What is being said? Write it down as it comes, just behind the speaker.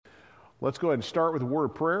Let's go ahead and start with a word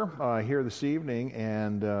of prayer here this evening,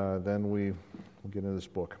 and then we'll get into this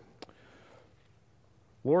book.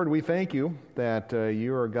 Lord, we thank you that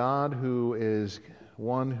you are a God who is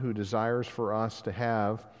one who desires for us to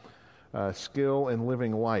have skill in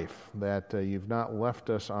living life, that you've not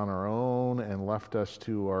left us on our own and left us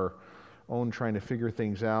to our own trying to figure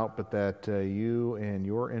things out, but that you and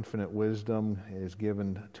your infinite wisdom is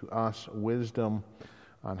given to us wisdom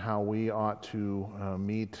on how we ought to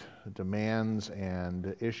meet demands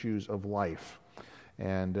and issues of life.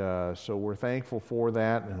 And so we're thankful for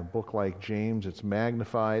that. In a book like James, it's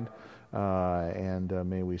magnified, and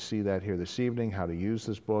may we see that here this evening, how to use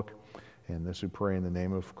this book. And this we pray in the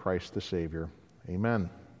name of Christ the Savior. Amen.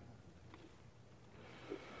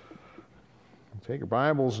 Take your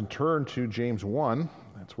Bibles and turn to James 1.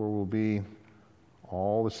 That's where we'll be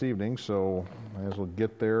all this evening, so might as well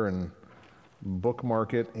get there and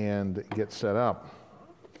bookmark it and get set up.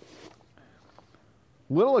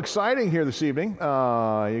 Little exciting here this evening.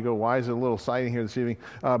 You go, why is it a little exciting here this evening?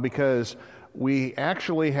 Because we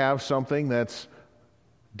actually have something that's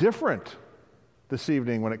different this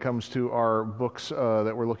evening when it comes to our books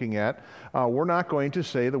that we're looking at. We're not going to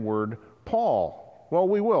say the word Paul. Well,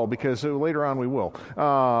 we will, because later on we will.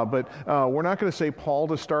 But we're not going to say Paul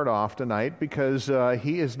to start off tonight, because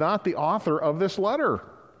he is not the author of this letter.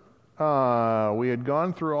 We had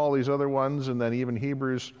gone through all these other ones, and then even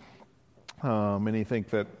Hebrews. Many think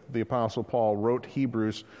that the Apostle Paul wrote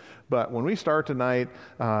Hebrews, but when we start tonight,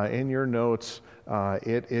 in your notes,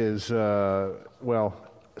 it is,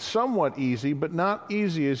 somewhat easy, but not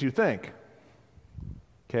easy as you think.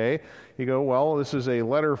 Okay? You go, well, this is a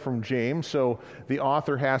letter from James, so the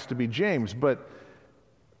author has to be James, but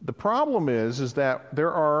the problem is that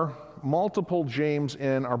there are multiple James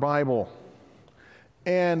in our Bible.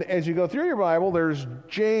 And as you go through your Bible, there's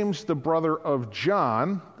James, the brother of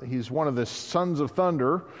John. He's one of the sons of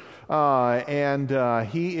thunder, and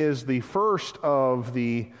he is the first of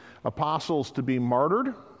the apostles to be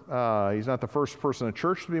martyred. He's not the first person in the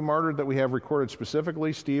church to be martyred that we have recorded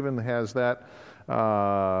specifically. Stephen has that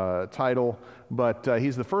title, but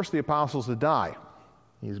he's the first of the apostles to die.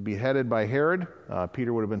 He's beheaded by Herod.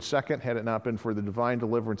 Peter would have been second had it not been for the divine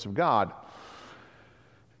deliverance of God.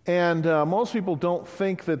 And most people don't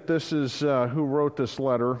think that this is who wrote this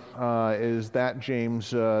letter, is that James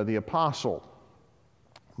the Apostle.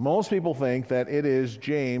 Most people think that it is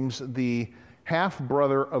James, the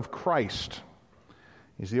half-brother of Christ.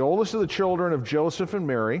 He's the oldest of the children of Joseph and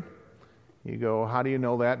Mary. You go, how do you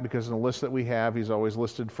know that? Because in the list that we have, he's always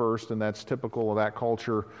listed first, and that's typical of that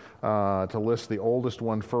culture, to list the oldest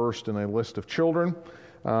one first in a list of children.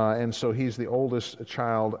 And so he's the oldest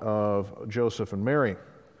child of Joseph and Mary.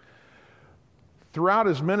 Throughout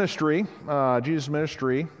his ministry, Jesus'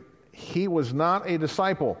 ministry, he was not a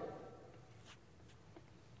disciple.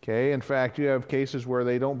 Okay, in fact, you have cases where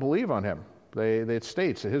they don't believe on him. It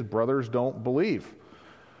states that his brothers don't believe.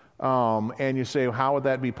 And you say, how would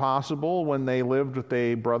that be possible when they lived with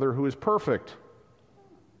a brother who is perfect?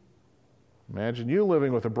 Imagine you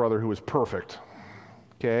living with a brother who is perfect.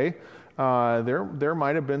 Okay, there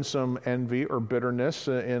might have been some envy or bitterness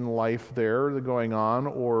in life there going on,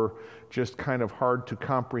 or just kind of hard to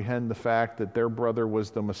comprehend the fact that their brother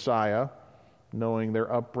was the Messiah, knowing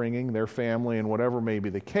their upbringing, their family, and whatever may be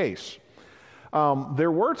the case.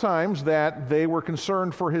 There were times that they were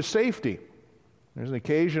concerned for his safety. There's an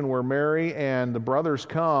occasion where Mary and the brothers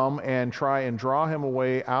come and try and draw him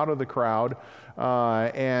away out of the crowd,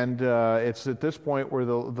 and it's at this point where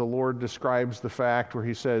the Lord describes the fact where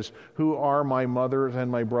he says, "Who are my mothers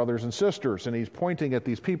and my brothers and sisters?" And he's pointing at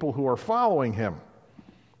these people who are following him.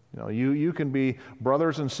 You know, you can be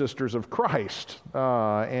brothers and sisters of Christ,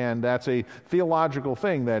 and that's a theological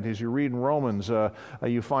thing that as you read in Romans,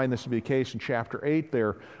 you find this to be the case in chapter 8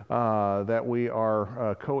 there, that we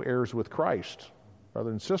are co-heirs with Christ,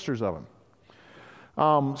 brothers and sisters of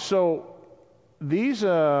him. So these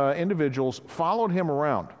individuals followed him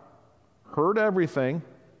around, heard everything,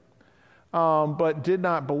 but did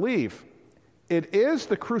not believe. It is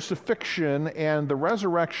the crucifixion and the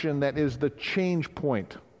resurrection that is the change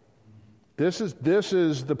point. This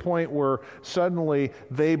is the point where suddenly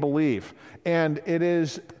they believe. And it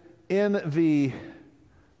is in the,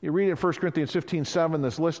 you read it in 1 Corinthians 15:7,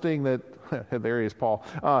 this listing that, there he is, Paul.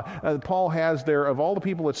 Paul has there, of all the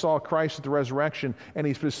people that saw Christ at the resurrection, and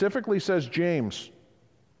he specifically says James.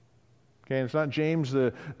 Okay, and it's not James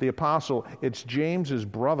the apostle, it's James, his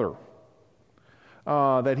brother.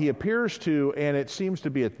 that he appears to, and it seems to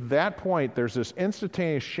be at that point there's this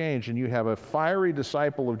instantaneous change, and you have a fiery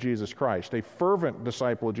disciple of Jesus Christ, a fervent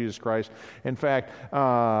disciple of Jesus Christ. In fact,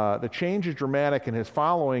 the change is dramatic, and his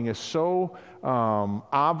following is so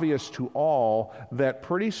obvious to all that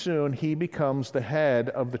pretty soon he becomes the head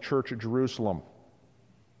of the church at Jerusalem.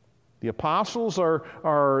 The apostles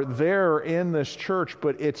are there in this church,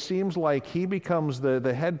 but it seems like he becomes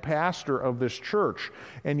the head pastor of this church.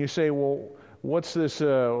 And you say, well, what's this,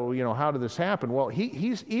 how did this happen? Well,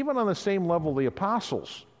 he's even on the same level of the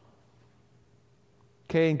apostles.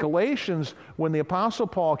 Okay, in Galatians, when the Apostle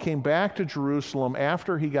Paul came back to Jerusalem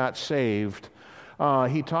after he got saved,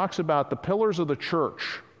 he talks about the pillars of the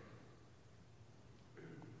church.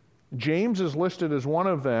 James is listed as one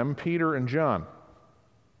of them, Peter and John.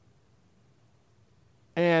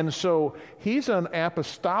 And so he's on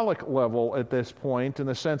apostolic level at this point in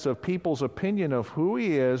the sense of people's opinion of who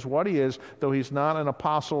he is, what he is, though he's not an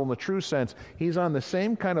apostle in the true sense. He's on the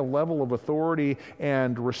same kind of level of authority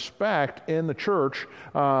and respect in the church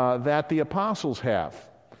that the apostles have.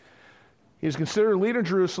 He's considered leader in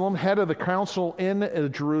Jerusalem, head of the council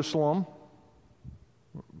in Jerusalem.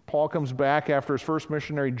 Paul comes back after his first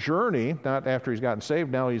missionary journey, not after he's gotten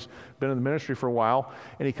saved. Now he's been in the ministry for a while,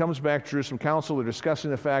 and he comes back to Jerusalem Council. They're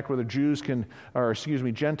discussing the fact whether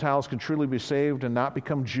Gentiles can truly be saved and not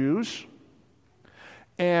become Jews.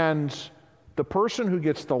 And the person who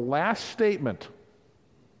gets the last statement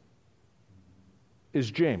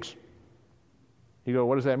is James. You go,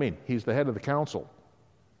 what does that mean? He's the head of the council.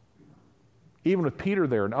 Even with Peter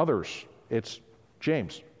there and others, it's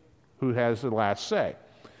James who has the last say.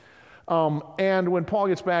 And when Paul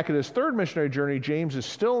gets back at his third missionary journey, James is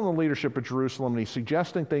still in the leadership of Jerusalem, and he's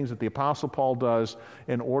suggesting things that the Apostle Paul does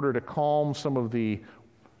in order to calm some of the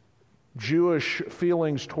Jewish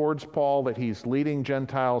feelings towards Paul, that he's leading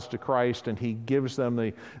Gentiles to Christ, and he gives them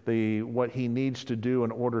what he needs to do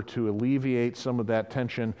in order to alleviate some of that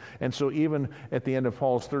tension. And so even at the end of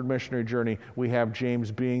Paul's third missionary journey, we have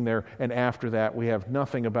James being there, and after that we have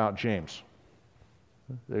nothing about James.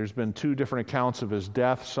 There's been two different accounts of his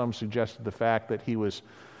death. Some suggested the fact that he was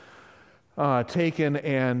taken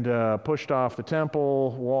and pushed off the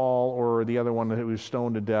temple wall, or the other one that he was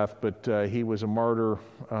stoned to death, but he was a martyr.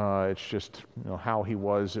 It's just how he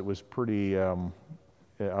was. It was pretty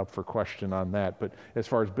up for question on that. But as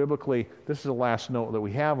far as biblically, this is the last note that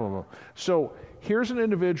we have of him. So here's an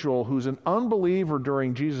individual who's an unbeliever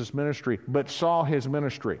during Jesus' ministry, but saw his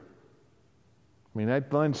ministry. I mean,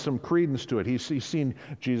 that lends some credence to it. He's seen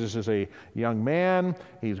Jesus as a young man.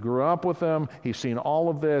 He's grew up with him. He's seen all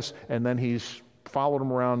of this, and then he's followed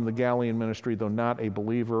him around in the Galilean ministry, though not a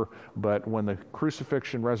believer. But when the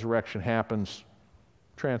crucifixion, resurrection happens,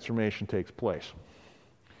 transformation takes place.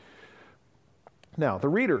 Now, the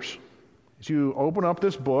readers. As you open up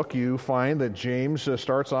this book, you find that James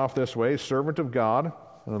starts off this way, servant of God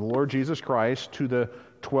and the Lord Jesus Christ, to the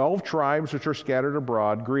 12 tribes which are scattered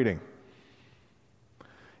abroad, greeting.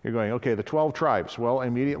 You're going, okay, the 12 tribes. Well,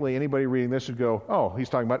 immediately anybody reading this would go, oh, he's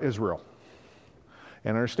talking about Israel.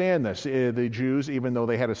 And understand this, the Jews, even though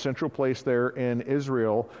they had a central place there in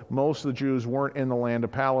Israel, most of the Jews weren't in the land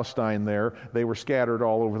of Palestine there. They were scattered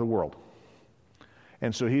all over the world.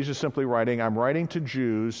 And so he's just simply writing, I'm writing to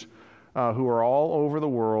Jews who are all over the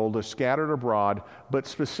world, scattered abroad, but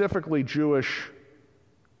specifically Jewish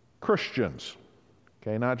Christians.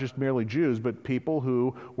 Okay, not just merely Jews, but people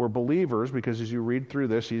who were believers, because as you read through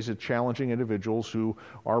this, he's challenging individuals who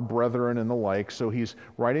are brethren and the like. So he's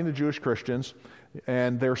writing to Jewish Christians,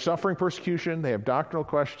 and they're suffering persecution. They have doctrinal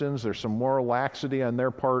questions. There's some moral laxity on their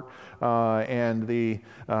part, and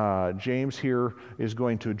James here is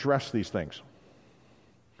going to address these things.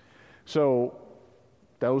 So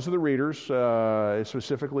those are the readers,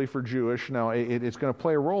 specifically for Jewish. Now, it's going to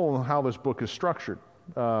play a role in how this book is structured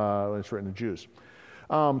when it's written to Jews.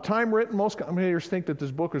 Time written, most commentators think that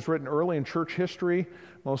this book was written early in church history.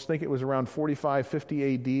 Most think it was around 45,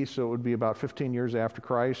 50 AD, so it would be about 15 years after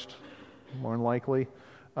Christ, more than likely,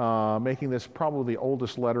 making this probably the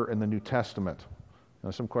oldest letter in the New Testament.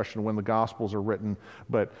 Now, some question when the Gospels are written,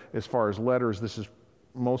 but as far as letters,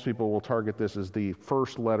 most people will target this as the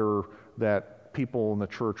first letter that people in the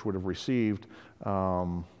church would have received.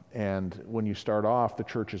 And when you start off, the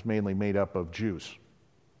church is mainly made up of Jews.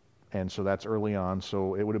 And so that's early on,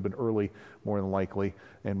 so it would have been early, more than likely,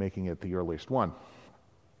 and making it the earliest one.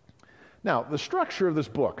 Now, the structure of this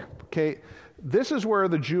book, okay, this is where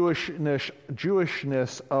the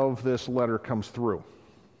Jewishness of this letter comes through.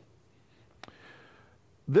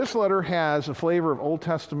 This letter has a flavor of Old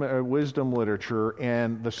Testament wisdom literature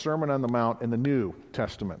and the Sermon on the Mount in the New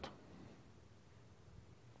Testament.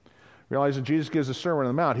 Realize that Jesus gives the Sermon on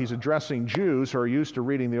the Mount. He's addressing Jews who are used to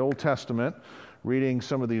reading the Old Testament, reading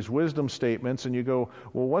some of these wisdom statements, and you go,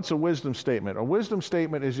 well, what's a wisdom statement? A wisdom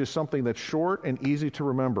statement is just something that's short and easy to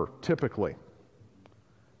remember, typically.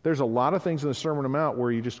 There's a lot of things in the Sermon on the Mount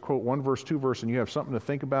where you just quote one verse, two verse, and you have something to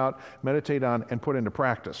think about, meditate on, and put into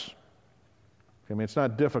practice. I mean, it's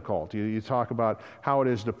not difficult. You talk about how it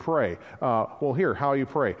is to pray. Well, here, how you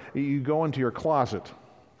pray. You go into your closet.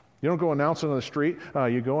 You don't go announce it on the street.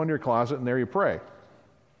 You go into your closet, and there you pray,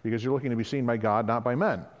 because you're looking to be seen by God, not by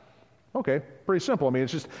men. Okay, pretty simple. I mean,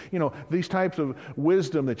 it's just, these types of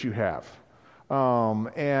wisdom that you have.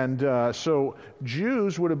 So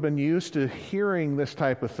Jews would have been used to hearing this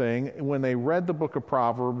type of thing when they read the book of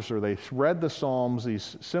Proverbs or they read the Psalms,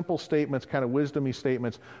 these simple statements, kind of wisdom-y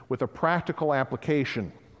statements with a practical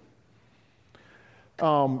application.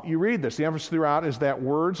 You read this. The emphasis throughout is that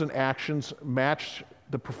words and actions match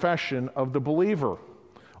the profession of the believer.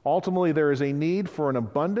 Ultimately, there is a need for an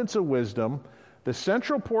abundance of wisdom. The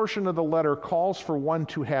central portion of the letter calls for one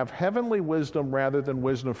to have heavenly wisdom rather than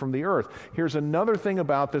wisdom from the earth. Here's another thing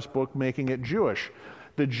about this book making it Jewish.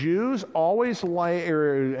 The Jews always on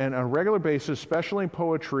a regular basis, especially in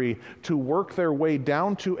poetry, to work their way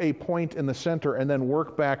down to a point in the center and then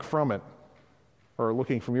work back from it. Or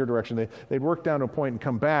looking from your direction, they'd work down to a point and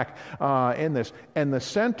come back in this. And the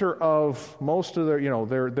center of most of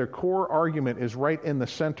their core argument is right in the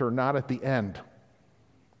center, not at the end.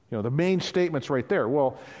 The main statement's right there.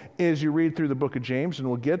 Well, as you read through the book of James, and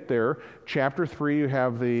we'll get there, chapter 3, you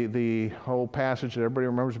have the whole passage that everybody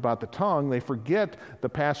remembers about the tongue. They forget the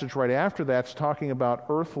passage right after that's talking about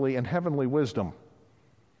earthly and heavenly wisdom.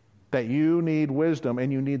 That you need wisdom,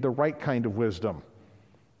 and you need the right kind of wisdom.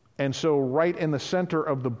 And so right in the center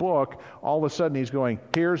of the book, all of a sudden he's going,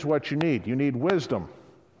 here's what you need. You need wisdom.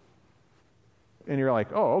 And you're like,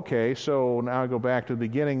 oh, okay, so now I go back to the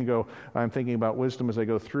beginning and go, I'm thinking about wisdom as I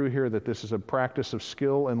go through here, that this is a practice of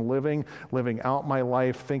skill and living out my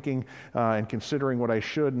life, thinking and considering what I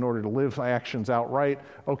should in order to live my actions outright.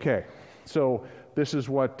 Okay, so this is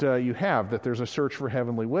what you have, that there's a search for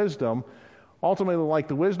heavenly wisdom. Ultimately, like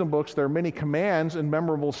the wisdom books, there are many commands and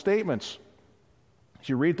memorable statements. As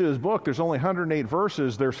you read through this book, there's only 108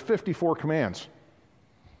 verses, there's 54 commands.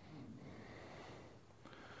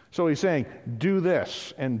 So he's saying, do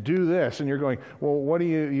this, and you're going, well, what do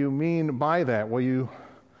you mean by that? Well, you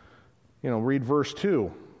read verse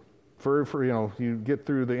 2. You get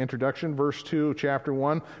through the introduction, verse 2, chapter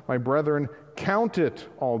 1, my brethren, count it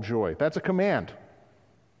all joy. That's a command.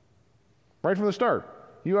 Right from the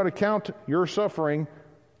start. You ought to count your suffering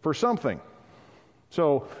for something.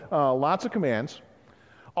 So, lots of commands.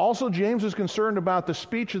 Also, James is concerned about the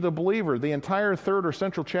speech of the believer. The entire third or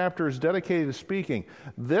central chapter is dedicated to speaking.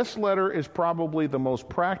 This letter is probably the most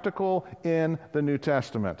practical in the New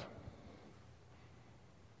Testament. I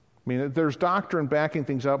mean, there's doctrine backing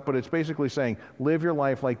things up, but it's basically saying, live your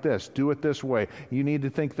life like this. Do it this way. You need to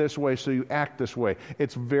think this way, so you act this way.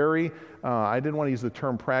 It's very, I didn't want to use the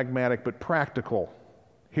term pragmatic, but practical.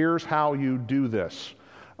 Here's how you do this.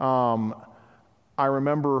 I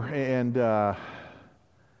remember,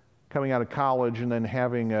 coming out of college and then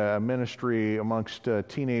having a ministry amongst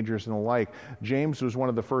teenagers and the like, James was one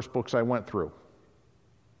of the first books I went through.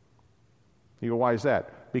 You go, why is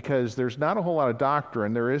that? Because there's not a whole lot of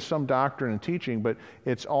doctrine. There is some doctrine and teaching, but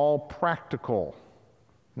it's all practical.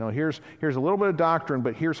 Here's a little bit of doctrine,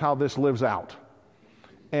 but here's how this lives out.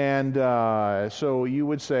 And so you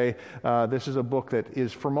would say this is a book that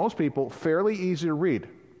is, for most people, fairly easy to read.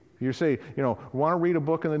 You say, want to read a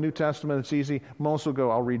book in the New Testament that's easy? Most will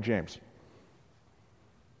go, I'll read James.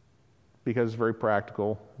 Because it's very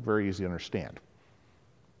practical, very easy to understand.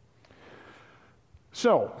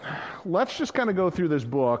 So, let's just kind of go through this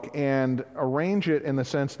book and arrange it in the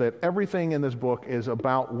sense that everything in this book is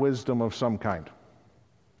about wisdom of some kind.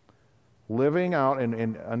 Living out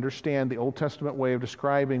and understand the Old Testament way of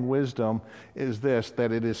describing wisdom is this,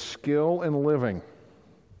 that it is skill in living.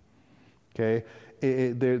 Okay?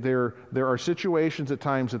 There are situations at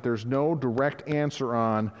times that there's no direct answer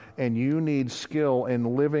on, and you need skill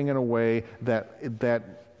in living in a way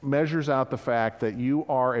that measures out the fact that you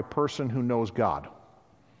are a person who knows God.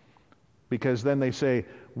 Because then they say,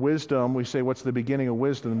 wisdom, we say, what's the beginning of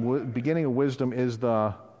wisdom? Beginning of wisdom is in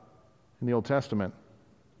the Old Testament,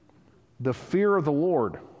 the fear of the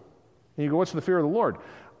Lord. And you go, what's the fear of the Lord?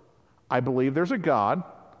 I believe there's a God.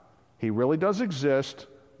 He really does exist.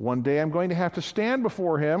 One day I'm going to have to stand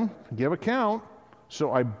before Him, give account,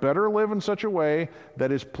 so I better live in such a way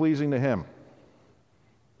that is pleasing to Him.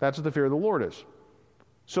 That's what the fear of the Lord is.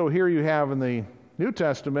 So here you have in the New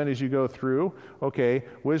Testament, as you go through, okay,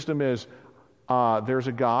 wisdom is, There's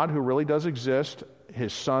a God who really does exist.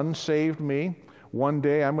 His Son saved me. One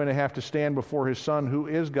day I'm going to have to stand before His Son, who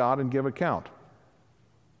is God, and give account.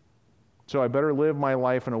 So I better live my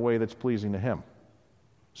life in a way that's pleasing to Him.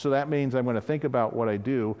 So that means I'm going to think about what I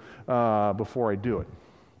do before I do it.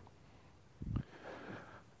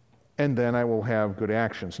 And then I will have good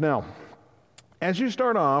actions. Now, as you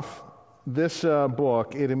start off this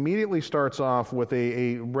book, it immediately starts off with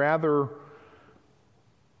a rather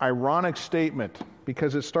ironic statement,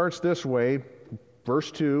 because it starts this way, verse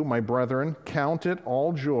 2, "My brethren, count it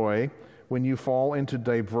all joy when you fall into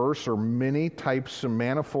diverse or many types of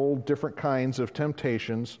manifold different kinds of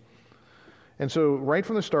temptations." And so right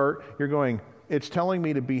from the start, you're going, it's telling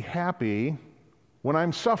me to be happy when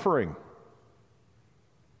I'm suffering.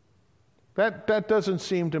 That doesn't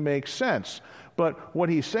seem to make sense. But what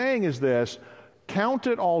he's saying is this: count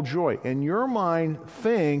it all joy. In your mind,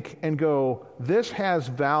 think and go, this has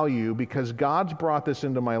value because God's brought this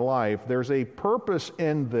into my life. There's a purpose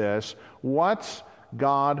in this. What's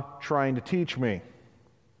God trying to teach me?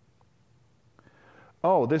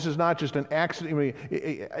 Oh, this is not just an accident. I mean,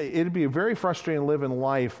 it'd be very frustrating to live in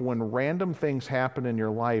life when random things happen in your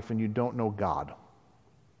life and you don't know God.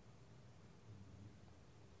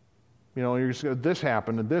 You know, you're just going, this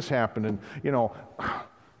happened, and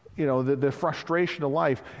the frustration of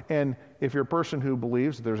life. And if you're a person who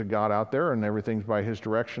believes that there's a God out there and everything's by His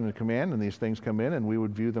direction and command, and these things come in and we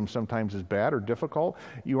would view them sometimes as bad or difficult,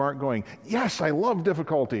 you aren't going, yes, I love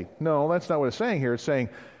difficulty. No, that's not what it's saying here. It's saying,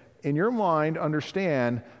 in your mind,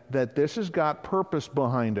 understand that this has got purpose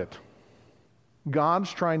behind it.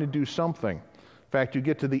 God's trying to do something. In fact, you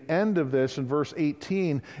get to the end of this in verse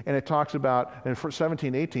 18, and it talks about, in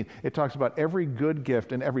 17, 18, it talks about every good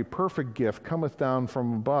gift and every perfect gift cometh down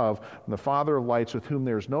from above, from the Father of lights, with whom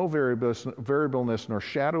there is no variableness nor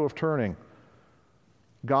shadow of turning.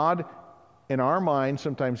 God, in our mind,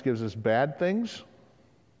 sometimes gives us bad things,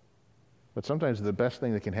 but sometimes the best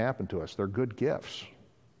thing that can happen to us. They're good gifts.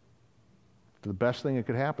 The best thing that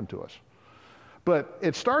could happen to us. But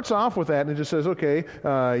it starts off with that, and it just says, okay,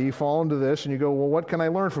 you fall into this, and you go, well, what can I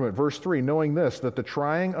learn from it? Verse 3, knowing this, that the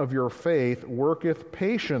trying of your faith worketh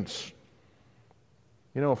patience.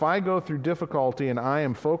 You know, if I go through difficulty and I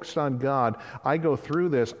am focused on God, I go through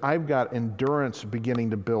this, I've got endurance beginning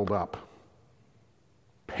to build up.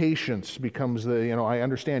 Patience becomes I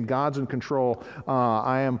understand God's in control.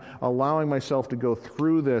 I am allowing myself to go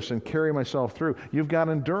through this and carry myself through. You've got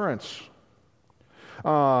endurance.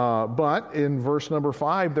 But in verse number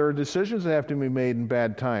 5, there are decisions that have to be made in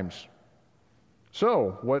bad times.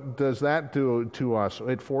 So, what does that do to us?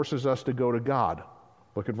 It forces us to go to God.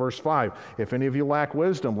 Look at verse 5. If any of you lack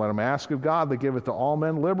wisdom, let him ask of God that giveth to all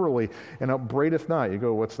men liberally and upbraideth not. You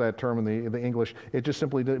go, what's that term in the English? It just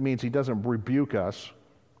simply means He doesn't rebuke us.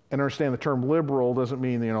 And understand the term liberal doesn't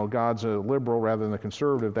mean, God's a liberal rather than a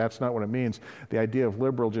conservative. That's not what it means. The idea of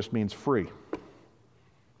liberal just means free.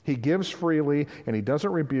 He gives freely, and He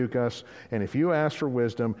doesn't rebuke us, and if you ask for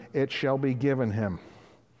wisdom, it shall be given him.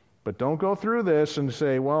 But don't go through this and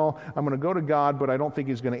say, well, I'm going to go to God, but I don't think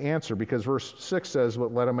He's going to answer, because verse 6 says,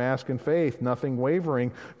 but let him ask in faith, nothing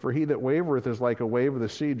wavering, for he that wavereth is like a wave of the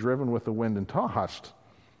sea driven with the wind and tossed.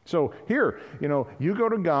 So here, you go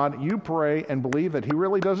to God, you pray and believe that He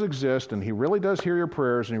really does exist and He really does hear your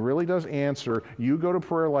prayers and He really does answer. You go to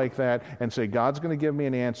prayer like that and say, God's going to give me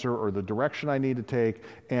an answer or the direction I need to take,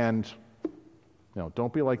 and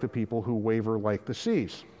don't be like the people who waver like the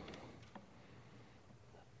seas.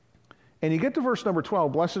 And you get to verse number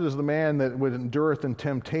 12, blessed is the man that endureth in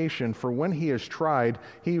temptation, for when he is tried,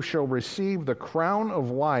 he shall receive the crown of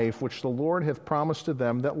life which the Lord hath promised to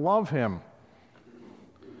them that love Him.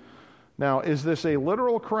 Now, is this a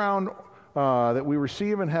literal crown that we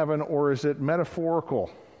receive in heaven, or is it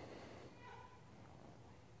metaphorical?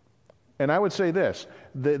 And I would say this,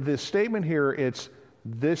 the statement here, it's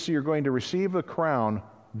this, you're going to receive the crown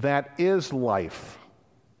that is life.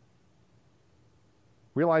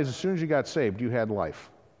 Realize as soon as you got saved, you had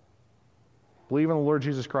life. Believe in the Lord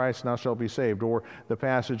Jesus Christ, and thou shalt be saved. Or the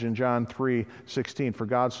passage in John 3:16, for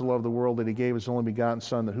God so loved the world that He gave His only begotten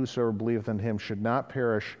Son, that whosoever believeth in Him should not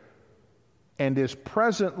perish, and is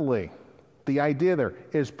presently, the idea there,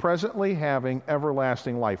 is presently having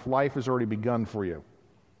everlasting life. Life has already begun for you.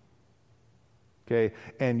 Okay?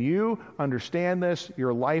 And you understand this,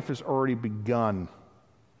 your life has already begun.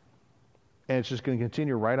 And it's just going to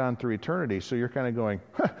continue right on through eternity. So you're kind of going,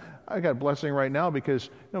 I got blessing right now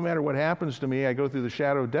because no matter what happens to me, I go through the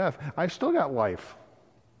shadow of death, I've still got life.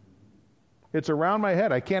 It's around my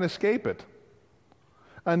head. I can't escape it.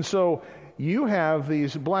 And so you have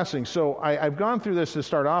these blessings. So I've gone through this to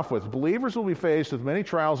start off with. Believers will be faced with many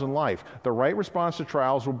trials in life. The right response to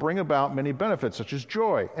trials will bring about many benefits, such as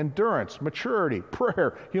joy, endurance, maturity,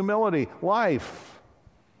 prayer, humility, life.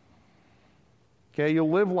 Okay, you'll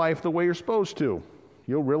live life the way you're supposed to.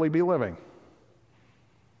 You'll really be living.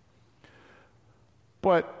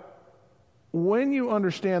 But when you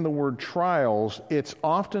understand the word trials, it's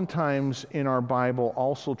oftentimes in our Bible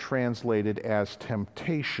also translated as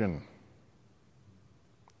temptation.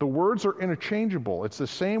 The words are interchangeable. It's the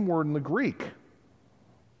same word in the Greek.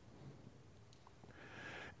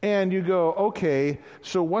 And you go, okay,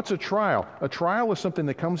 so what's a trial? A trial is something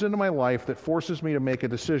that comes into my life that forces me to make a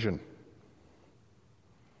decision.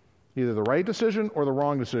 Either the right decision or the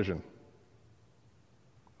wrong decision.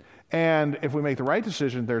 And if we make the right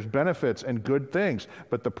decision, there's benefits and good things.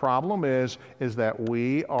 But the problem is that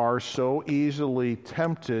we are so easily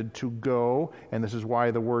tempted to go, and this is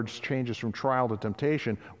why the word changes from trial to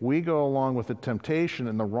temptation. We go along with the temptation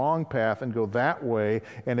in the wrong path and go that way,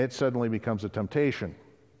 and it suddenly becomes a temptation.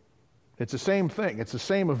 It's the same thing. It's the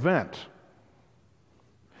same event.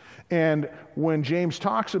 And when James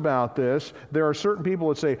talks about this, there are certain people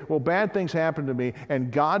that say, well, bad things happen to me, and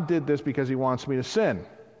God did this because he wants me to sin.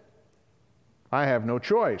 I have no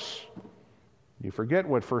choice. You forget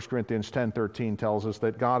what 1 Corinthians 10:13 tells us,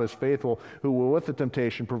 that God is faithful, who will with the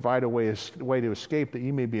temptation provide a way to escape, that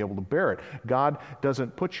you may be able to bear it. God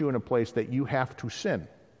doesn't put you in a place that you have to sin.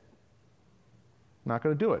 Not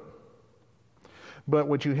going to do it. But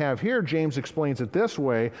what you have here, James explains it this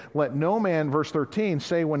way: let no man, verse 13,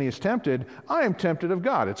 say when he is tempted, I am tempted of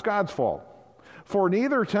God. It's God's fault. For for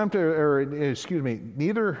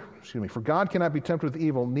God cannot be tempted with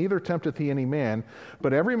evil, neither tempteth he any man.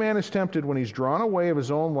 But every man is tempted when he's drawn away of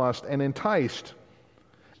his own lust and enticed.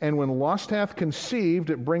 And when lust hath conceived,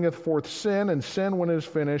 it bringeth forth sin, and sin, when it is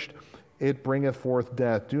finished, it bringeth forth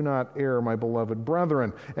death. Do not err, my beloved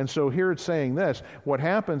brethren. And so here it's saying this. What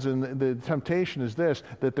happens in the temptation is this,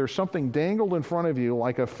 that there's something dangled in front of you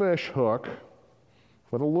like a fish hook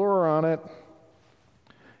with a lure on it.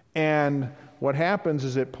 And what happens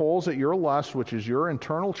is it pulls at your lust, which is your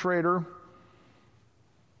internal traitor,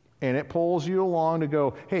 and it pulls you along to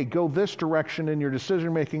go, hey, go this direction in your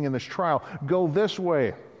decision-making in this trial. Go this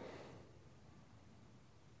way.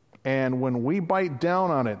 And when we bite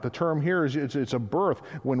down on it, the term here is it's a birth.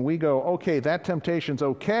 When we go, okay, that temptation's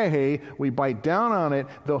okay, we bite down on it,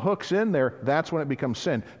 the hook's in there, that's when it becomes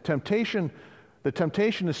sin. The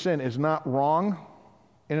temptation to sin is not wrong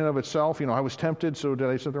in and of itself. I was tempted, so did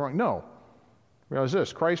I do something wrong? No. Realize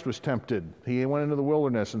this, Christ was tempted. He went into the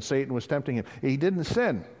wilderness and Satan was tempting him. He didn't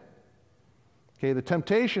sin. Okay, the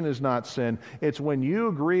temptation is not sin. It's when you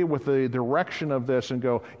agree with the direction of this and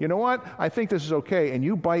go, you know what, I think this is okay, and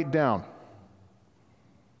you bite down.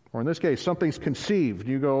 Or in this case, something's conceived.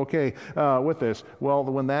 You go, okay, with this. Well,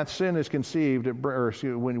 when that sin is conceived,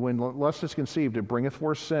 when lust is conceived, it bringeth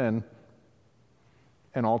forth sin,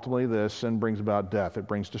 and ultimately this sin brings about death. It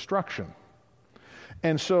brings destruction.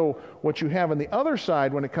 And so what you have on the other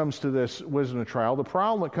side when it comes to this wisdom of trial, the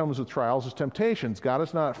problem that comes with trials is temptations. God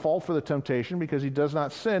is not at fault for the temptation because he does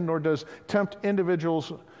not sin, nor does tempt individuals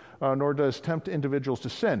to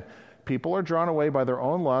sin. People are drawn away by their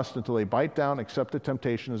own lust until they bite down, accept the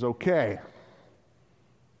temptation is okay.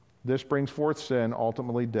 This brings forth sin,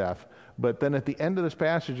 ultimately death. But then at the end of this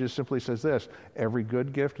passage, it simply says this: every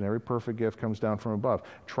good gift and every perfect gift comes down from above.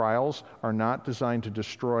 Trials are not designed to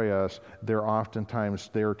destroy us. They're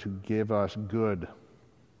oftentimes there to give us good.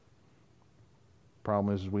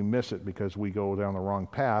 Problem is we miss it because we go down the wrong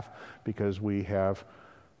path because we have,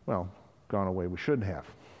 gone away we shouldn't have.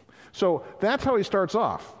 So that's how he starts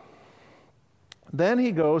off. Then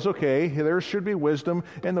he goes, okay, there should be wisdom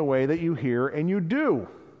in the way that you hear and you do.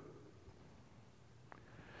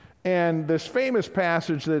 And this famous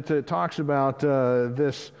passage that talks about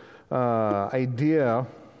this idea,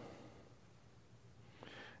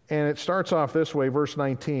 and it starts off this way, verse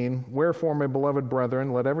 19, wherefore, my beloved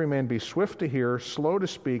brethren, let every man be swift to hear, slow to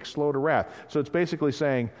speak, slow to wrath. So it's basically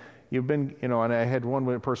saying, you've been, and I had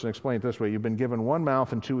one person explain it this way, you've been given one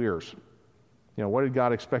mouth and two ears. What did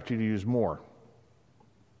God expect you to use more?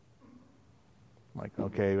 Like,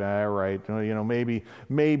 okay, all right,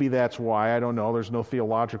 maybe that's why. I don't know. There's no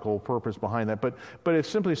theological purpose behind that. But it's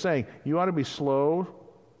simply saying you ought to be slow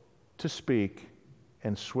to speak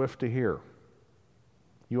and swift to hear.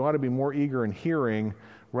 You ought to be more eager in hearing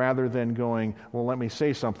rather than going, well, let me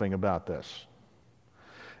say something about this.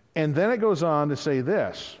 And then it goes on to say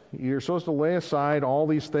this. You're supposed to lay aside all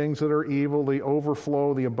these things that are evil, the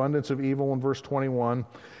overflow, the abundance of evil in verse 21,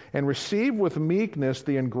 and receive with meekness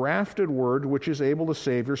the engrafted word which is able to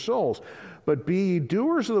save your souls. But be ye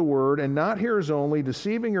doers of the word, and not hearers only,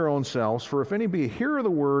 deceiving your own selves. For if any be a hearer of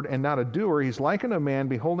the word, and not a doer, he's like unto a man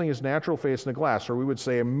beholding his natural face in a glass, or we would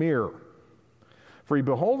say a mirror. For he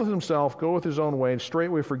beholdeth himself, goeth his own way, and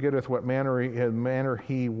straightway forgetteth what manner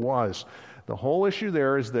he was. The whole issue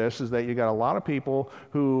there is this, is that you got a lot of people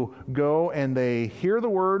who go and they hear the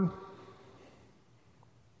word,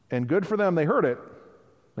 and good for them, they heard it.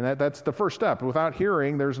 And that's the first step. Without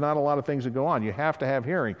hearing, there's not a lot of things that go on. You have to have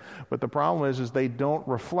hearing. But the problem is they don't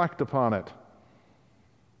reflect upon it.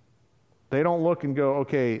 They don't look and go,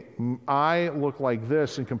 okay, I look like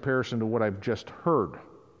this in comparison to what I've just heard.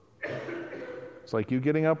 It's like you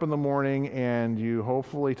getting up in the morning and you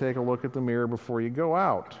hopefully take a look at the mirror before you go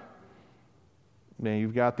out. Now,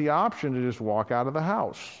 you've got the option to just walk out of the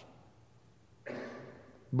house.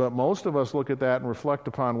 But most of us look at that and reflect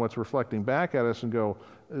upon what's reflecting back at us and go,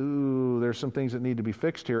 ooh, there's some things that need to be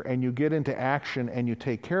fixed here. And you get into action and you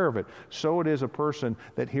take care of it. So it is a person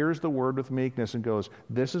that hears the word with meekness and goes,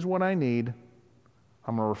 this is what I need.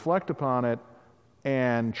 I'm going to reflect upon it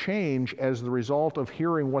and change as the result of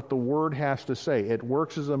hearing what the word has to say. It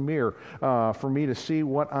works as a mirror for me to see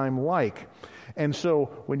what I'm like. And so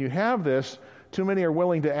when you have this, too many are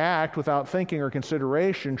willing to act without thinking or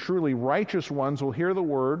consideration. Truly righteous ones will hear the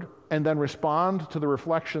word and then respond to the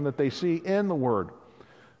reflection that they see in the word.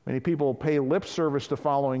 Many people pay lip service to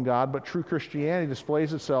following God, but true Christianity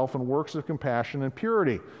displays itself in works of compassion and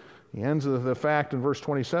purity. He ends with the fact in verse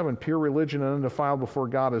 27, pure religion and undefiled before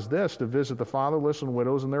God is this, to visit the fatherless and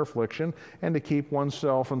widows in their affliction, and to keep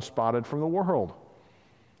oneself unspotted from the world.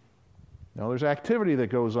 Now there's activity that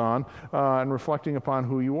goes on in reflecting upon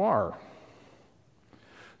who you are.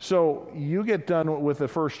 So you get done with the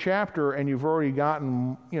first chapter and you've already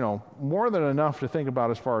gotten, more than enough to think about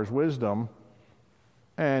as far as wisdom,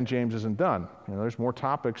 and James isn't done. There's more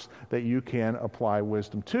topics that you can apply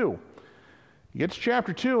wisdom to. You get to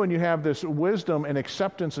chapter 2 and you have this wisdom and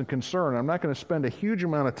acceptance and concern. I'm not going to spend a huge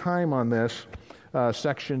amount of time on this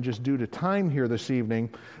section just due to time here this evening,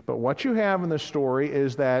 but what you have in this story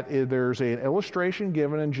is that there's an illustration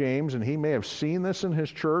given in James, and he may have seen this in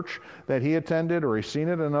his church that he attended, or he's seen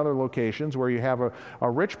it in other locations, where you have a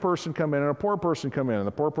rich person come in and a poor person come in, and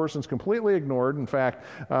the poor person's completely ignored. In fact,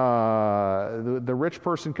 the rich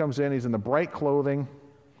person comes in, he's in the bright clothing,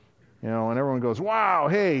 and everyone goes, wow,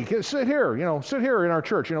 hey, sit here, sit here in our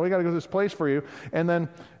church. We got to go to this place for you. And then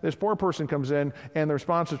this poor person comes in, and the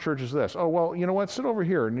response to the church is this, oh, well, you know what, sit over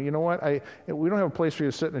here. And you know what, we don't have a place for you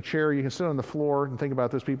to sit in a chair. You can sit on the floor and think about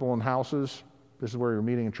this. People in houses, this is where you're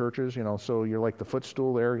meeting in churches, so you're like the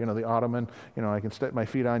footstool there, the ottoman. I can set my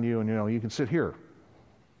feet on you, and, you can sit here.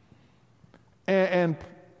 And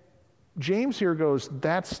James here goes,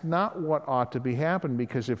 that's not what ought to be happening,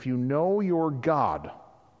 because if you know your God,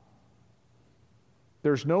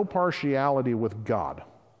 there's no partiality with God.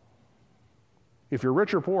 If you're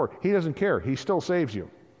rich or poor, he doesn't care. He still saves you.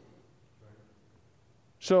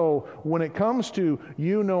 So when it comes to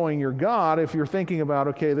you knowing your God, if you're thinking about,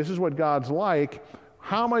 okay, this is what God's like,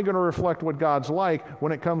 how am I going to reflect what God's like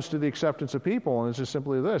when it comes to the acceptance of people? And it's just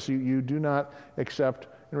simply this. You do not accept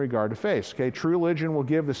in regard to faith. Okay, true religion will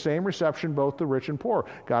give the same reception both to rich and poor.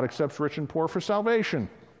 God accepts rich and poor for salvation.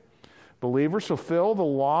 Believers fulfill the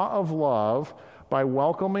law of love by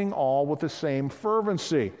welcoming all with the same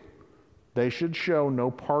fervency. They should show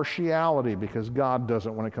no partiality, because God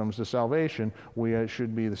doesn't when it comes to salvation. We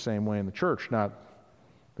should be the same way in the church, not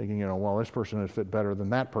thinking, well, this person would fit better than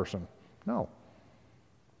that person. No.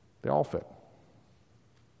 They all fit.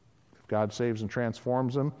 If God saves and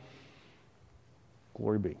transforms them,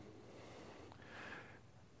 glory be.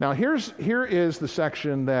 Now here is the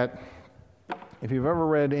section that, if you've ever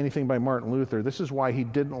read anything by Martin Luther, this is why he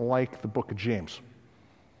didn't like the book of James.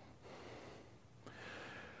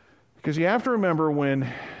 Because you have to remember,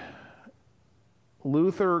 when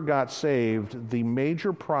Luther got saved, the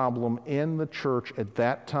major problem in the church at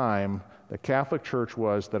that time, the Catholic Church,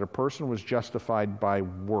 was that a person was justified by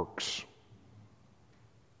works.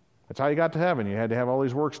 That's how you got to heaven. You had to have all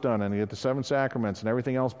these works done, and you get the 7 sacraments and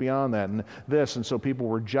everything else beyond that, and this. And so people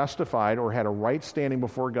were justified or had a right standing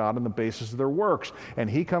before God on the basis of their works. And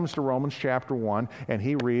he comes to Romans chapter 1, and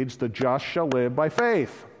he reads, the just shall live by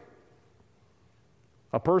faith.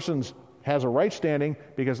 A person has a right standing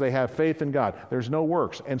because they have faith in God. There's no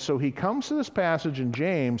works. And so he comes to this passage in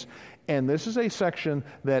James, and this is a section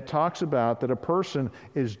that talks about that a person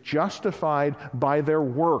is justified by their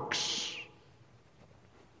works.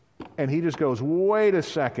 And he just goes, wait a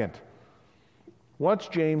second. What's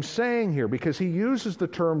James saying here? Because he uses the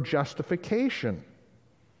term justification.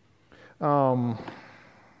 Verse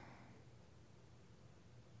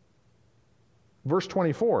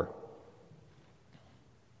 24.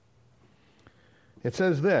 It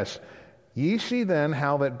says this, "Ye see then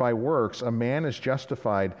how that by works a man is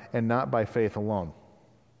justified, and not by faith alone."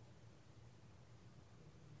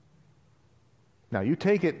 Now you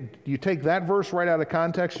take that verse right out of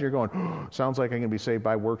context, and you're going, oh, sounds like I'm going to be saved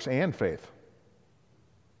by works and faith.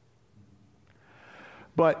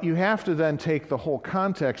 But you have to then take the whole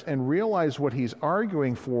context and realize what he's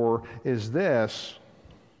arguing for is this.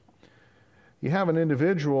 You have an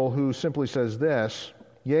individual who simply says this,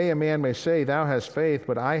 "Yea, a man may say, Thou hast faith,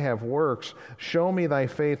 but I have works. Show me thy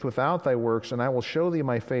faith without thy works, and I will show thee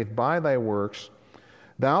my faith by thy works.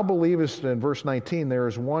 Thou believest," in verse 19, "there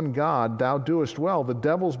is one God. Thou doest well. The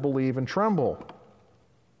devils believe and tremble."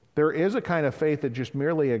 There is a kind of faith that just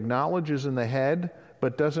merely acknowledges in the head,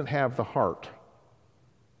 but doesn't have the heart.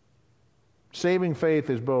 Saving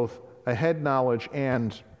faith is both a head knowledge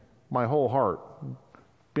and my whole heart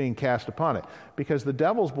being cast upon it. Because the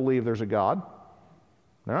devils believe there's a God.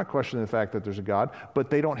 They're not questioning the fact that there's a God, but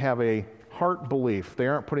they don't have a heart belief. They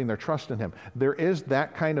aren't putting their trust in Him. There is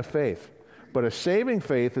that kind of faith. But a saving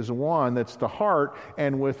faith is one that's the heart,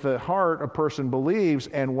 and with the heart a person believes,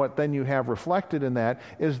 and what then you have reflected in that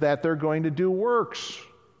is that they're going to do works.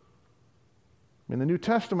 I mean, the New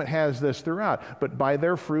Testament has this throughout. "But by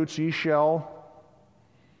their fruits ye shall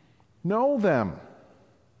know them."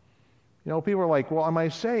 You know, people are like, well, am I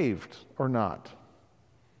saved or not?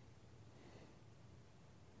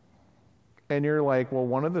 And you're like, well,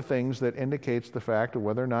 one of the things that indicates the fact of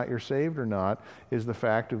whether or not you're saved or not is the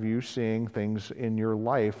fact of you seeing things in your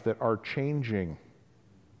life that are changing.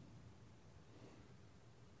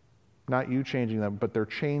 Not you changing them, but they're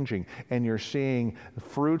changing. And you're seeing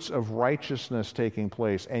fruits of righteousness taking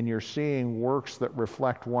place, and you're seeing works that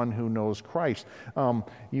reflect one who knows Christ.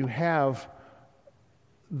 You have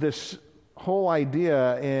this whole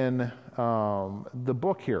idea in the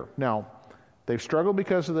book here. Now, they've struggled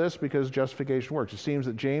because of this, because justification works. It seems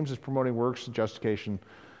that James is promoting works and justification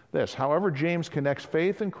this. However, James connects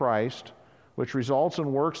faith in Christ, which results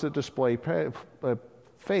in works that display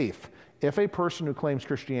faith. If a person who claims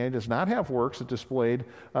Christianity does not have works that displayed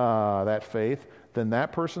that faith, then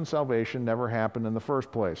that person's salvation never happened in the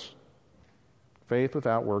first place. Faith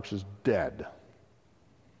without works is dead.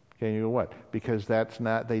 Okay, you know what? Because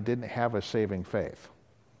they didn't have a saving faith.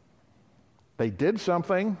 They did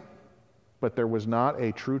something, but there was not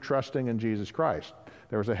a true trusting in Jesus Christ.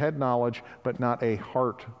 There was a head knowledge, but not a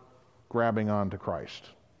heart grabbing onto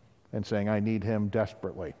Christ and saying, I need Him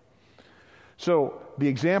desperately. So the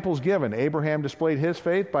examples given, Abraham displayed his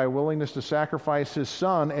faith by willingness to sacrifice his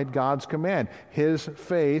son at God's command. His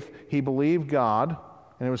faith, he believed God,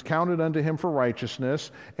 and it was counted unto him for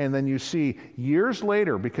righteousness. And then you see years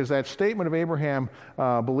later, because that statement of Abraham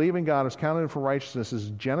believing God is counted for righteousness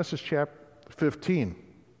is Genesis chapter 15.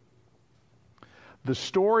 The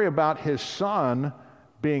story about his son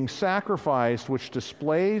being sacrificed, which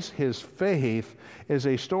displays his faith, is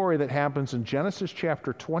a story that happens in Genesis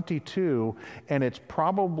chapter 22, and it's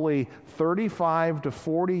probably 35 to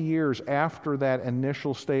 40 years after that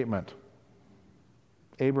initial statement.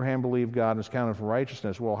 Abraham believed God and was counted for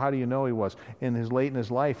righteousness. Well, how do you know he was? Late in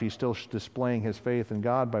his life, he's still displaying his faith in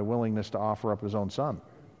God by willingness to offer up his own son.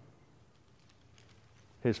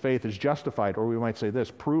 His faith is justified, or we might say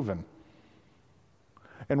this, proven.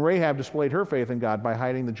 And Rahab displayed her faith in God by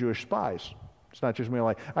hiding the Jewish spies. It's not just me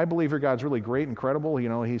like, I believe your God's really great, incredible. You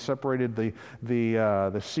know, He separated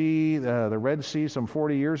the sea, the Red Sea some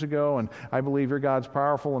 40 years ago, and I believe your God's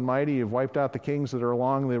powerful and mighty. You've wiped out the kings that are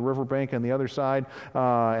along the riverbank on the other side,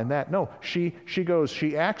 and that. No, she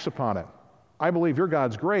acts upon it. I believe your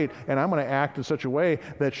God's great, and I'm going to act in such a way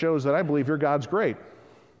that shows that I believe your God's great.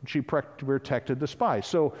 She protected the spies.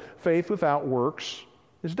 So faith without works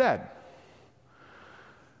is dead.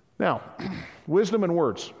 Now, wisdom and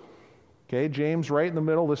words. Okay, James right in the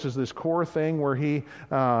middle. This is this core thing where he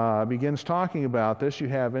begins talking about this. You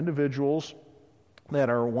have individuals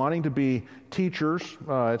that are wanting to be teachers.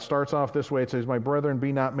 It starts off this way. It says, "My brethren,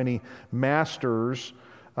 be not many masters."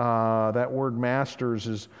 That word masters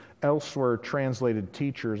is elsewhere translated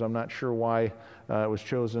teachers. I'm not sure why it was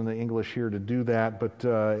chosen in the English here to do that,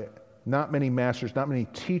 but not many masters, not many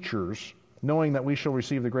teachers, knowing that we shall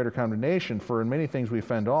receive the greater condemnation. For in many things we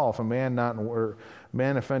offend all. If a man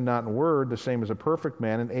offend not in word, the same as a perfect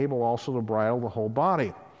man, and able also to bridle the whole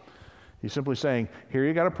body. He's simply saying, here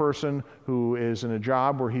you got a person who is in a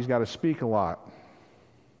job where he's got to speak a lot.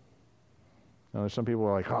 Now, there's some people who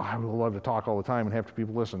are like, oh, I would love to talk all the time and have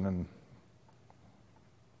people listen, and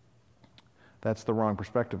that's the wrong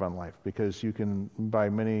perspective on life, because you can, by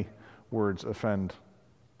many words, offend,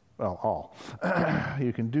 well, all.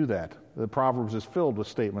 You can do that. The Proverbs is filled with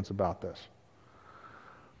statements about this.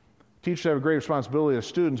 Teachers have a great responsibility as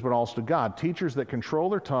students, but also to God. Teachers that control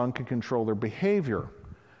their tongue can control their behavior.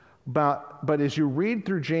 But as you read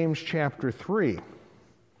through James chapter 3,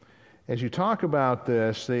 as you talk about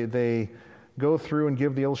this, they go through and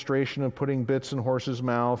give the illustration of putting bits in horses'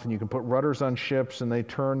 mouth, and you can put rudders on ships, and they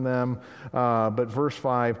turn them. But verse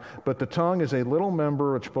 5, but the tongue is a little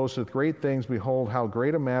member which boasteth great things. Behold, how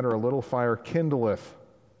great a matter a little fire kindleth.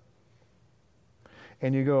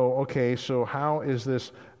 And you go, okay, so how is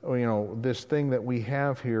this, this thing that we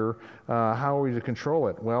have here, how are we to control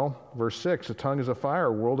it? Well, verse 6, the tongue is a fire,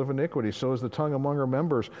 a world of iniquity. So is the tongue among our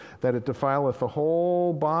members, that it defileth the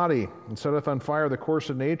whole body, and setteth on fire the course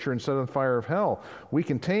of nature, and setteth on fire of hell. We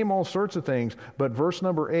can tame all sorts of things, but verse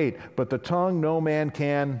number 8, but the tongue no man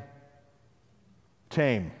can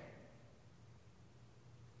tame.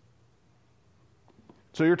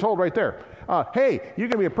 So you're told right there, hey, you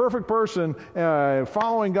can be a perfect person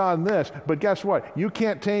following God in this, but guess what? You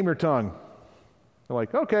can't tame your tongue. They're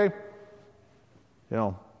like, okay,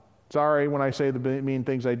 sorry when I say the mean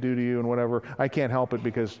things I do to you and whatever. I can't help it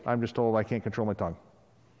because I'm just told I can't control my tongue.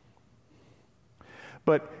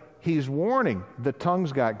 But he's warning, the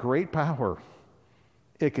tongue's got great power.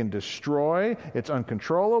 It can destroy, it's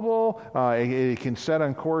uncontrollable, it can set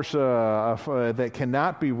on course that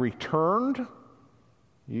cannot be returned.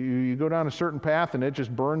 You go down a certain path and it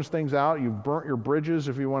just burns things out. You've burnt your bridges,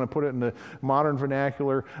 if you want to put it in the modern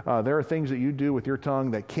vernacular. There are things that you do with your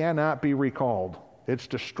tongue that cannot be recalled. It's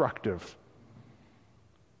destructive.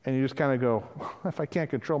 And you just kind of go, if I can't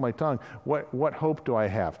control my tongue, what hope do I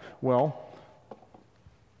have? Well,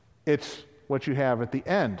 it's what you have at the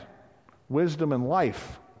end. Wisdom and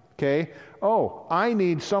life. Okay? Oh, I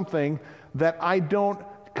need something that I don't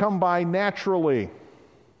come by naturally.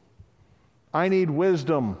 I need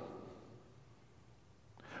wisdom.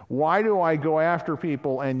 Why do I go after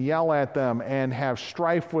people and yell at them and have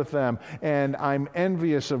strife with them and I'm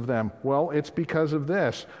envious of them? Well, it's because of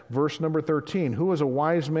this. Verse number 13, who is a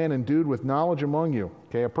wise man endued with knowledge among you?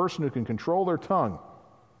 Okay, a person who can control their tongue.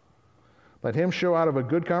 Let him show out of a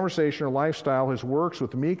good conversation or lifestyle his works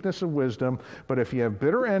with meekness and wisdom. But if you have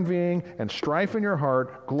bitter envying and strife in your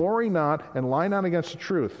heart, glory not and lie not against the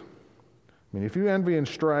truth. I mean, if you envy and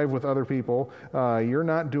strive with other people, you're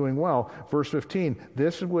not doing well. Verse 15,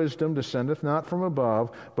 this wisdom descendeth not from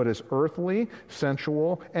above, but is earthly,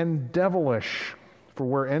 sensual, and devilish. For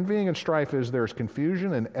where envying and strife is, there is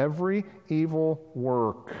confusion in every evil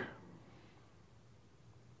work.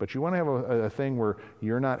 But you want to have a thing where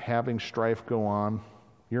you're not having strife go on,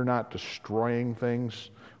 you're not destroying things.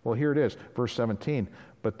 Well, here it is, verse 17,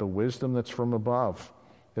 but the wisdom that's from above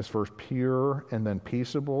is first pure, and then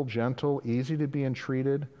peaceable, gentle, easy to be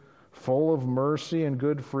entreated, full of mercy and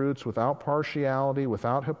good fruits, without partiality,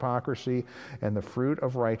 without hypocrisy, and the fruit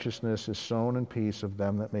of righteousness is sown in peace of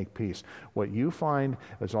them that make peace. What you find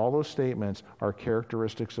is all those statements are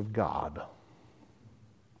characteristics of God.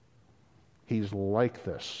 He's like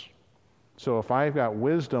this. So if I've got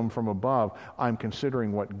wisdom from above, I'm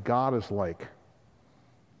considering what God is like.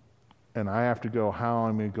 And I have to go, how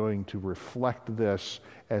am I going to reflect this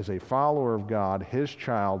as a follower of God, his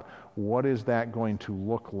child? What is that going to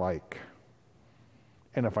look like?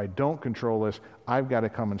 And if I don't control this, I've got to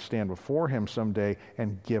come and stand before him someday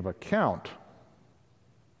and give account.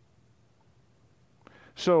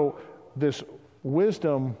 So this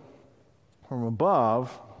wisdom from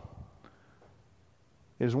above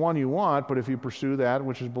is one you want, but if you pursue that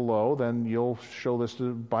which is below, then you'll show this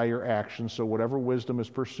by your actions. So whatever wisdom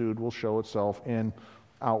is pursued will show itself in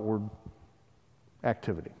outward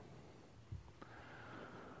activity.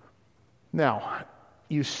 Now,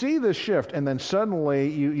 you see this shift, and then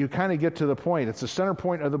suddenly you kind of get to the point. It's the center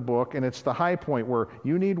point of the book, and it's the high point where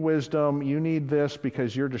you need wisdom, you need this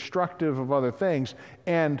because you're destructive of other things,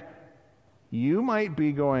 and you might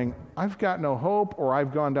be going, I've got no hope, or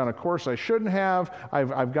I've gone down a course I shouldn't have,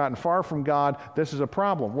 I've gotten far from God, this is a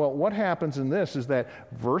problem. Well, what happens in this is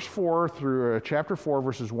that verse 4 through chapter 4,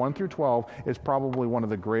 verses 1 through 12, is probably one of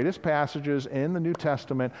the greatest passages in the New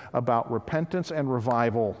Testament about repentance and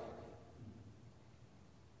revival.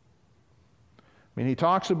 I mean, he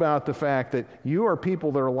talks about the fact that you are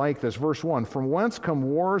people that are like this. Verse 1, from whence come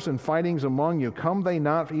wars and fightings among you? Come they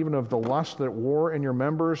not even of the lust that war in your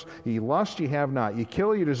members? Ye lust, ye have not. Ye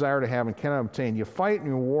kill, ye desire to have, and cannot obtain. Ye fight and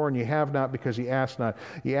ye war, and ye have not, because ye ask not.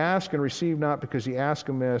 Ye ask and receive not, because ye ask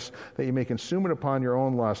amiss, that ye may consume it upon your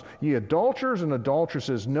own lust. Ye adulterers and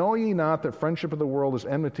adulteresses, know ye not that friendship of the world is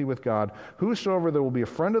enmity with God? Whosoever that will be a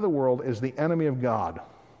friend of the world is the enemy of God.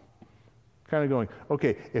 Kind of going,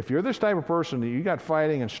 okay, if you're this type of person that you got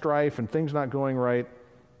fighting and strife and things not going right,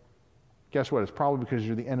 guess what? It's probably because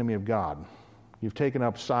you're the enemy of God. You've taken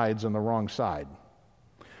up sides on the wrong side.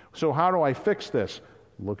 So how do I fix this?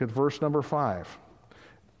 Look at verse number 5,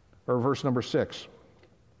 or verse number 6.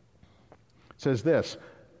 It says this,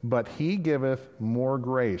 but he giveth more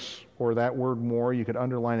grace, or that word more, you could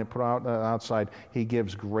underline it, put out outside, he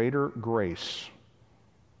gives greater grace.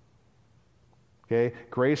 Okay,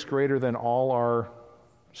 grace greater than all our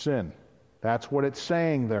sin. That's what it's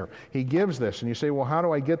saying there. He gives this. And you say, well, how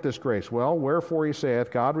do I get this grace? Well, wherefore he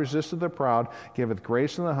saith, God resisteth the proud, giveth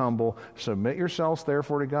grace to the humble. Submit yourselves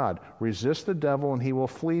therefore to God. Resist the devil, and he will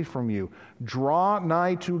flee from you. Draw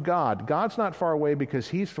nigh to God. God's not far away because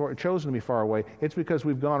he's chosen to be far away. It's because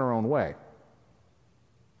we've gone our own way.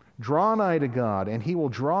 Draw nigh to God, and he will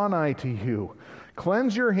draw nigh to you.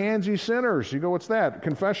 Cleanse your hands, ye sinners. You go, what's that?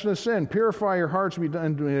 Confession of sin. Purify your hearts,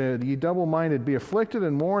 ye double-minded. Be afflicted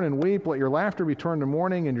and mourn and weep. Let your laughter be turned to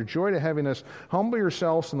mourning and your joy to heaviness. Humble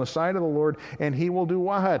yourselves in the sight of the Lord, and he will do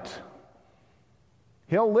what?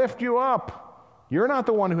 He'll lift you up. You're not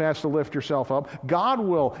the one who has to lift yourself up. God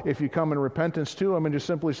will, if you come in repentance to him and just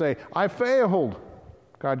simply say, I failed.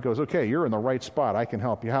 God goes, okay, you're in the right spot. I can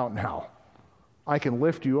help you out now. I can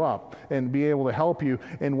lift you up and be able to help you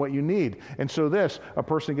in what you need. And so this, a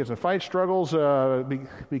person gets in fight struggles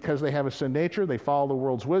because they have a sin nature. They follow the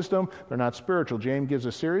world's wisdom. They're not spiritual. James gives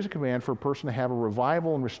a series of commands for a person to have a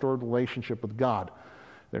revival and restored relationship with God.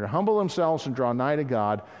 They're to humble themselves and draw nigh to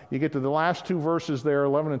God. You get to the last two verses there,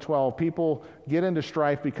 11 and 12. People get into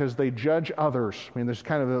strife because they judge others. I mean, there's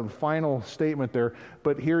kind of a final statement there.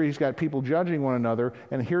 But here he's got people judging one another.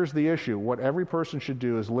 And here's the issue. What every person should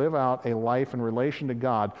do is live out a life in relation to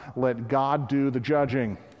God. Let God do the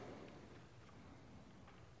judging.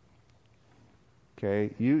 Okay?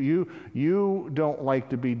 You don't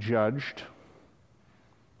like to be judged.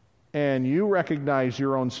 And you recognize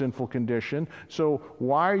your own sinful condition, so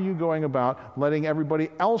why are you going about letting everybody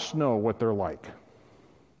else know what they're like?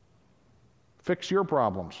 Fix your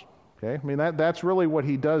problems. Okay? I mean, that's really what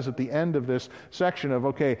he does at the end of this section of,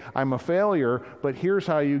 okay, I'm a failure, but here's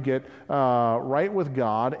how you get right with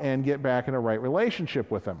God and get back in a right relationship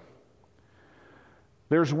with him.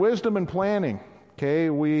 There's wisdom in planning. Okay,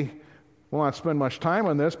 we will not spend much time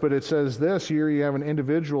on this, but it says this. Here you have an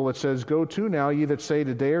individual that says, go to now, ye that say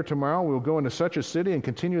today or tomorrow, we will go into such a city and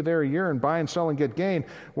continue there a year and buy and sell and get gain,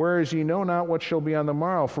 whereas ye know not what shall be on the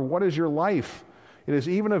morrow. For what is your life? It is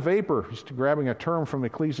even a vapor. He's grabbing a term from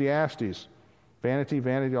Ecclesiastes. Vanity,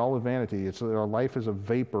 vanity, all of vanity. Our life is a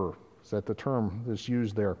vapor. Is that the term that's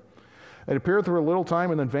used there? It appeareth for a little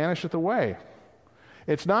time and then vanisheth away.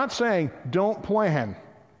 It's not saying don't plan.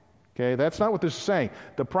 Okay, that's not what this is saying.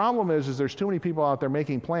 The problem is there's too many people out there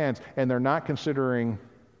making plans and they're not considering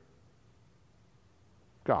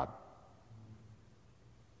God.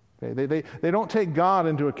 Okay, they don't take God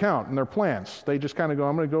into account in their plans. They just kind of go,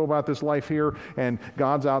 I'm going to go about this life here and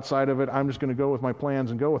God's outside of it. I'm just going to go with my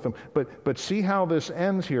plans and go with them. But see how this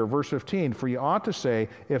ends here, verse 15. For you ought to say,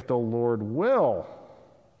 if the Lord will.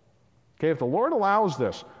 Okay, if the Lord allows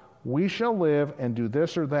this, we shall live and do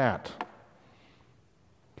this or that.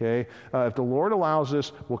 Okay, if the Lord allows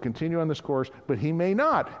this, we'll continue on this course, but he may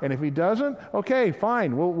not. And if he doesn't, okay,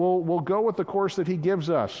 fine. We'll go with the course that he gives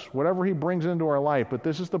us, whatever he brings into our life. But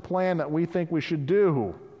this is the plan that we think we should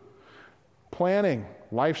do. Planning.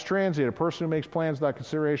 Life's transient. A person who makes plans without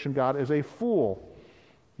consideration of God is a fool.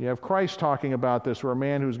 You have Christ talking about this, where a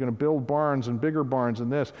man who's going to build barns and bigger barns than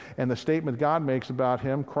this, and the statement God makes about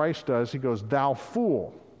him, Christ does, he goes, thou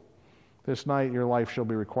fool, this night your life shall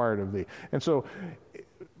be required of thee. And so,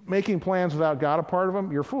 making plans without God a part of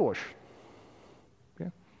them, you're foolish. Okay?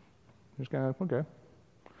 Just kind of,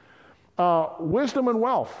 okay. Wisdom and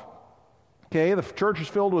wealth. Okay, the church is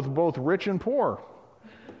filled with both rich and poor.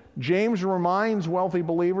 James reminds wealthy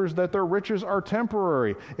believers that their riches are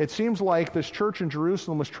temporary. It seems like this church in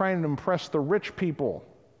Jerusalem was trying to impress the rich people.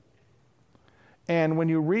 And when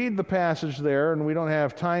you read the passage there, and we don't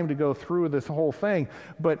have time to go through this whole thing,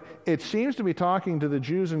 but it seems to be talking to the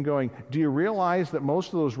Jews and going, do you realize that most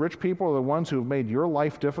of those rich people are the ones who have made your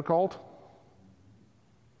life difficult?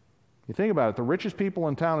 You think about it, the richest people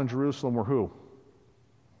in town in Jerusalem were who?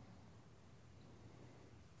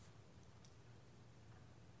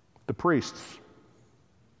 The priests.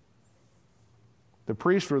 The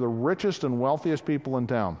priests were the richest and wealthiest people in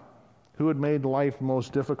town. Who had made life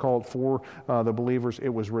most difficult for the believers? It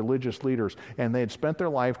was religious leaders. And they had spent their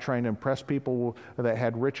life trying to impress people that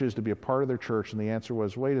had riches to be a part of their church. And the answer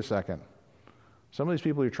was, wait a second. Some of these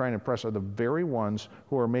people you're trying to impress are the very ones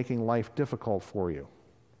who are making life difficult for you.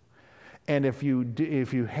 And if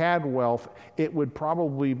you had wealth, it would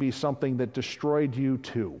probably be something that destroyed you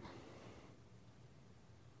too.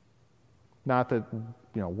 Not that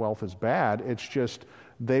wealth is bad. It's just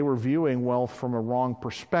they were viewing wealth from a wrong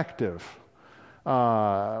perspective.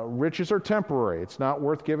 Riches are temporary. It's not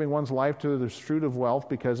worth giving one's life to the pursuit of wealth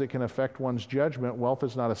because it can affect one's judgment. Wealth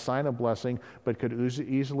is not a sign of blessing, but could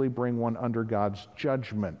easily bring one under God's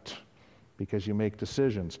judgment because you make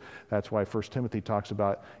decisions. That's why 1 Timothy talks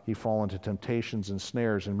about you fall into temptations and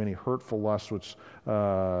snares and many hurtful lusts which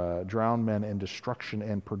drown men in destruction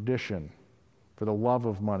and perdition. For the love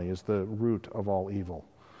of money is the root of all evil.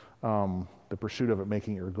 The pursuit of it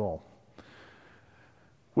making it your goal.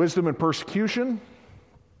 Wisdom and persecution.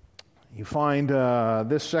 You find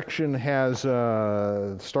this section has,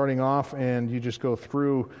 starting off, and you just go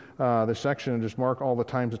through the section and just mark all the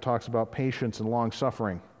times it talks about patience and long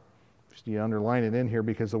suffering. Just you underline it in here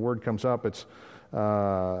because the word comes up. It's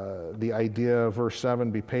the idea of verse 7,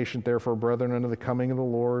 be patient therefore, brethren, unto the coming of the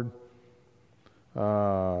Lord.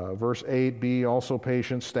 Verse 8, be also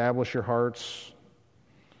patient, establish your hearts,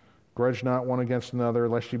 grudge not one against another,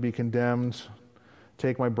 lest you be condemned.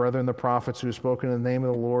 Take my brethren the prophets who have spoken in the name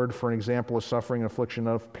of the Lord for an example of suffering and affliction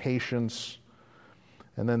of patience.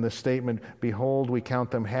 And then the statement, behold, we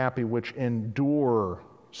count them happy which endure.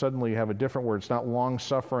 Suddenly you have a different word. It's not long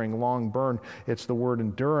suffering, long burn. It's the word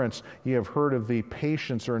endurance. You have heard of the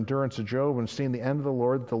patience or endurance of Job and seen the end of the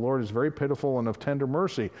Lord, that the Lord is very pitiful and of tender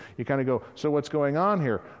mercy. You kind of go, so what's going on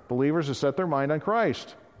here? Believers have set their mind on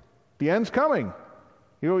Christ. The end's coming.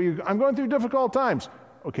 I'm going through difficult times.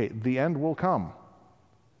 Okay, the end will come.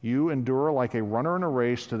 You endure like a runner in a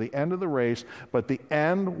race to the end of the race, but the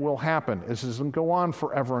end will happen. This doesn't go on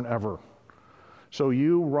forever and ever. So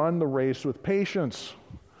you run the race with patience.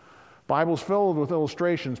 Bible's filled with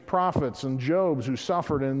illustrations, prophets and Jobs who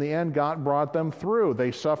suffered, and in the end God brought them through.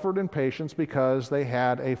 They suffered in patience because they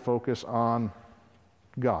had a focus on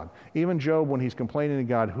God. Even Job, when he's complaining to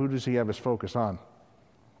God, who does he have his focus on?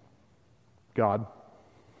 God.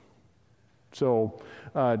 So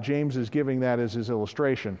James is giving that as his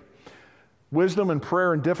illustration. Wisdom and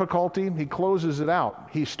prayer and difficulty, he closes it out.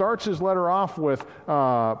 He starts his letter off with,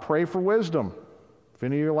 pray for wisdom. If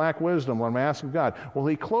any of you lack wisdom, let him ask of God. Well,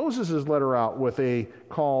 he closes his letter out with a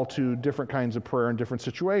call to different kinds of prayer in different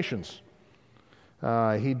situations.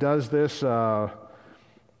 He does this,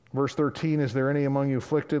 verse 13, is there any among you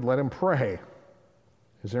afflicted? Let him pray.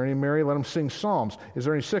 Is there any merry? Let him sing psalms. Is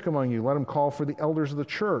there any sick among you? Let him call for the elders of the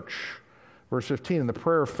church. Verse 15, and the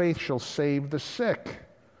prayer of faith shall save the sick.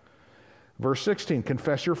 Verse 16,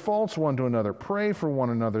 confess your faults one to another. Pray for one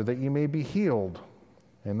another that you may be healed.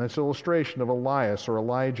 And this illustration of Elias or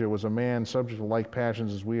Elijah was a man subject to like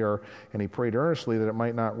passions as we are, and he prayed earnestly that it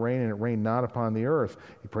might not rain, and it rained not upon the earth.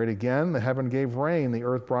 He prayed again, the heaven gave rain, the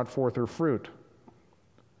earth brought forth her fruit.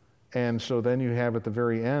 And so then you have at the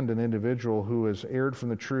very end an individual who has erred from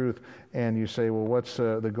the truth, and you say, well, what's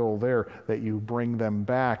the goal there? That you bring them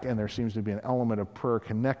back, and there seems to be an element of prayer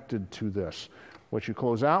connected to this. What you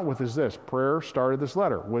close out with is this. Prayer started this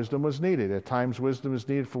letter. Wisdom was needed. At times wisdom is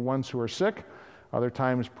needed for ones who are sick. Other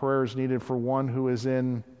times prayer is needed for one who is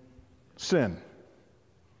in sin.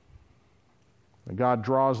 And God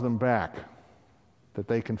draws them back, that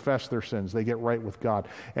they confess their sins, they get right with God.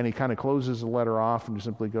 And he kind of closes the letter off and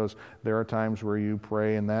simply goes, there are times where you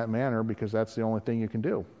pray in that manner because that's the only thing you can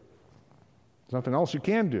do. There's nothing else you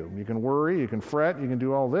can do. You can worry, you can fret, you can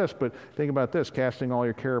do all this, but think about this, casting all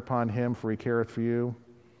your care upon him, for he careth for you.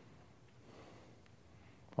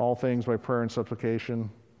 All things by prayer and supplication,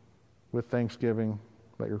 with thanksgiving,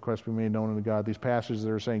 let your requests be made known unto God. These passages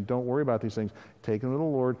that are saying, don't worry about these things. Take them to the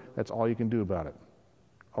Lord. That's all you can do about it.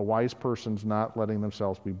 A wise person's not letting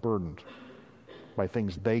themselves be burdened by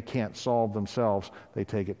things they can't solve themselves. They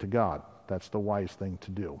take it to God. That's the wise thing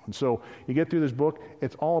to do. And so you get through this book,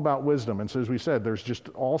 it's all about wisdom. And so as we said, there's just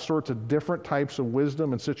all sorts of different types of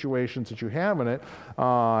wisdom and situations that you have in it.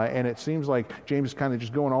 And it seems like James is kind of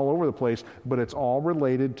just going all over the place, but it's all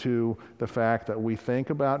related to the fact that we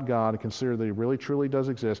think about God and consider that he really truly does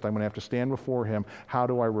exist. I'm going to have to stand before him. How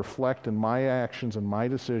do I reflect in my actions and my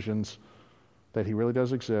decisions that he really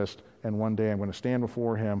does exist? And one day I'm going to stand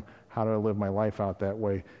before him. How do I live my life out that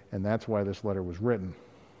way? And that's why this letter was written.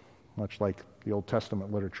 Much like the Old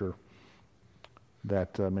Testament literature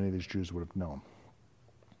that many of these Jews would have known.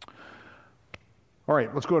 All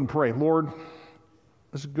right, let's go ahead and pray. Lord,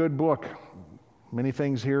 this is a good book. Many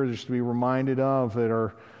things here just to be reminded of that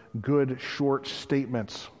are good, short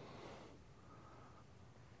statements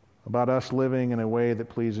about us living in a way that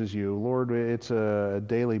pleases you. Lord, it's a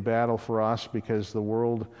daily battle for us because the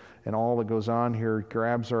world and all that goes on here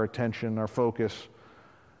grabs our attention, our focus.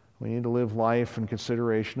 We need to live life in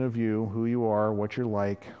consideration of you, who you are, what you're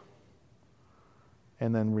like,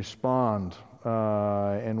 and then respond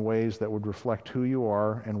in ways that would reflect who you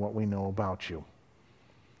are and what we know about you.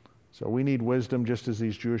 So we need wisdom just as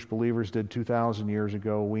these Jewish believers did 2,000 years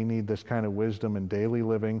ago. We need this kind of wisdom in daily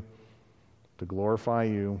living to glorify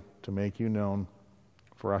you, to make you known,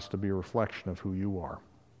 for us to be a reflection of who you are.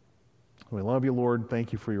 We love you, Lord.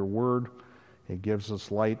 Thank you for your word. It gives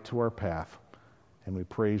us light to our path. And we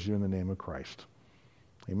praise you in the name of Christ.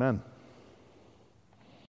 Amen.